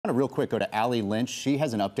to real quick go to Allie Lynch. She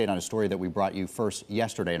has an update on a story that we brought you first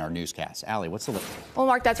yesterday in our newscast. Allie, what's the latest? Well,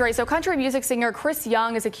 Mark, that's right. So country music singer Chris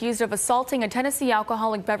Young is accused of assaulting a Tennessee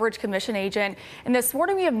Alcoholic Beverage Commission agent. And this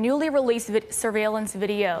morning we have newly released surveillance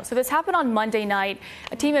video. So this happened on Monday night.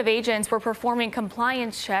 A team of agents were performing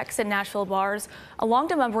compliance checks at Nashville bars along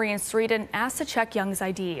Demumbrian Street and asked to check Young's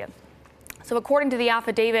ID. So according to the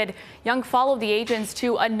affidavit, Young followed the agents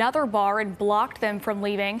to another bar and blocked them from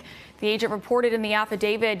leaving. The agent reported in the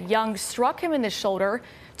affidavit Young struck him in the shoulder.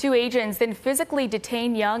 Two agents then physically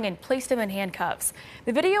detained Young and placed him in handcuffs.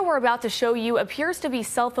 The video we're about to show you appears to be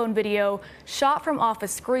cell phone video shot from off a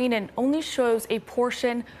screen and only shows a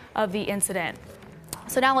portion of the incident.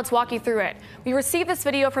 So now let's walk you through it. We received this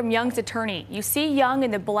video from Young's attorney. You see Young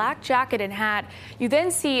in the black jacket and hat. You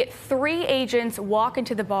then see three agents walk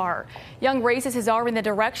into the bar. Young raises his arm in the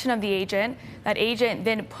direction of the agent. That agent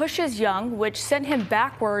then pushes Young, which sent him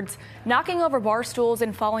backwards, knocking over bar stools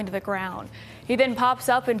and falling to the ground. He then pops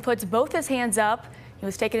up and puts both his hands up. He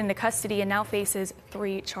was taken into custody and now faces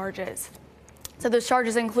 3 charges. So those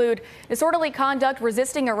charges include disorderly conduct,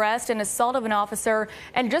 resisting arrest, and assault of an officer.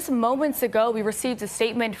 And just moments ago, we received a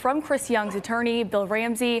statement from Chris Young's attorney, Bill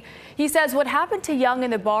Ramsey. He says what happened to Young in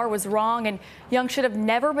the bar was wrong, and Young should have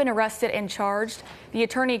never been arrested and charged. The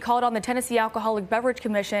attorney called on the Tennessee Alcoholic Beverage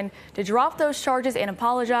Commission to drop those charges and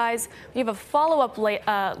apologize. We have a follow-up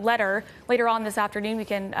letter later on this afternoon we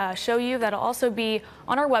can show you. That'll also be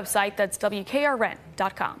on our website. That's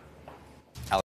WKRN.com.